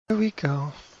There we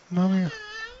go. Mommy.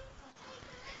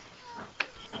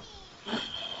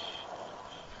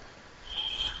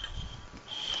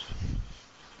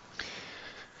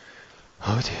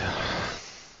 Oh dear.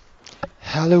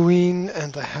 Halloween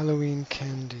and the Halloween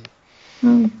candy.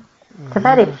 Mm. It's a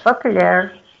very Remember?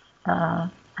 popular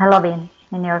Halloween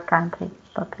in your country.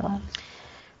 Popular.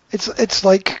 It's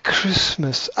like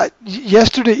Christmas.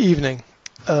 Yesterday evening,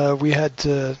 we had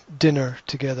dinner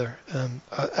together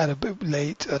at a bit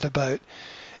late, at about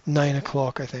 9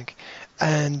 o'clock, I think,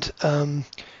 and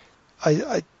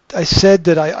I I said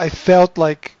that I felt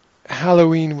like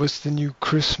Halloween was the new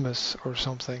Christmas or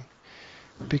something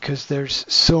because there's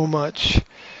so much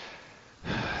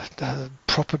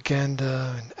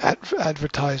propaganda and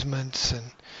advertisements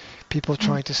and people Mm.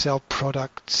 trying to sell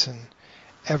products and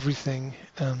everything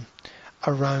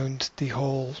around the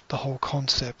whole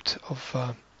concept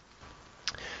of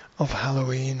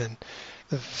Halloween and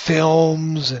the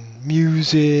films and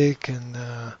music and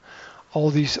all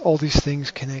these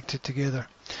things connected together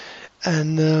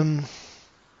and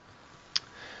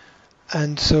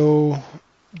so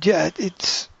yeah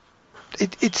it's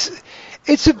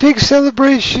it's a big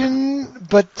celebration,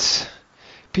 but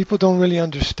people don't really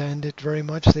understand it very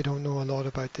much. They don't know a lot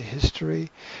about the history,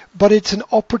 but it's an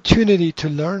opportunity to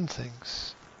learn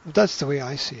things. That's the way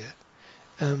I see it.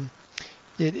 Um,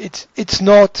 it's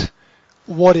not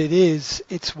what it is;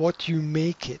 it's what you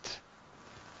make it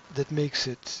that makes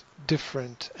it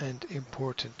different and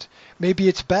important. Maybe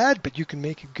it's bad, but you can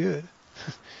make it good.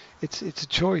 It's a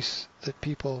choice that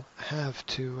people have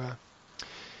to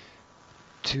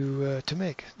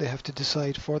make. They have to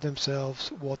decide for themselves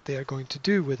what they are going to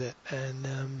do with it,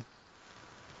 and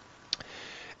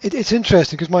it's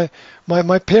interesting because my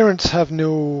parents have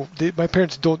my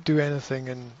parents don't do anything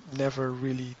and never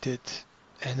really did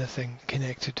anything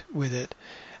connected with it,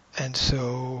 and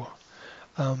so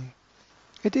um,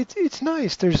 it's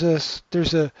nice. There's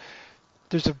a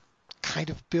kind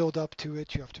of build up to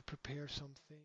it. You have to prepare something.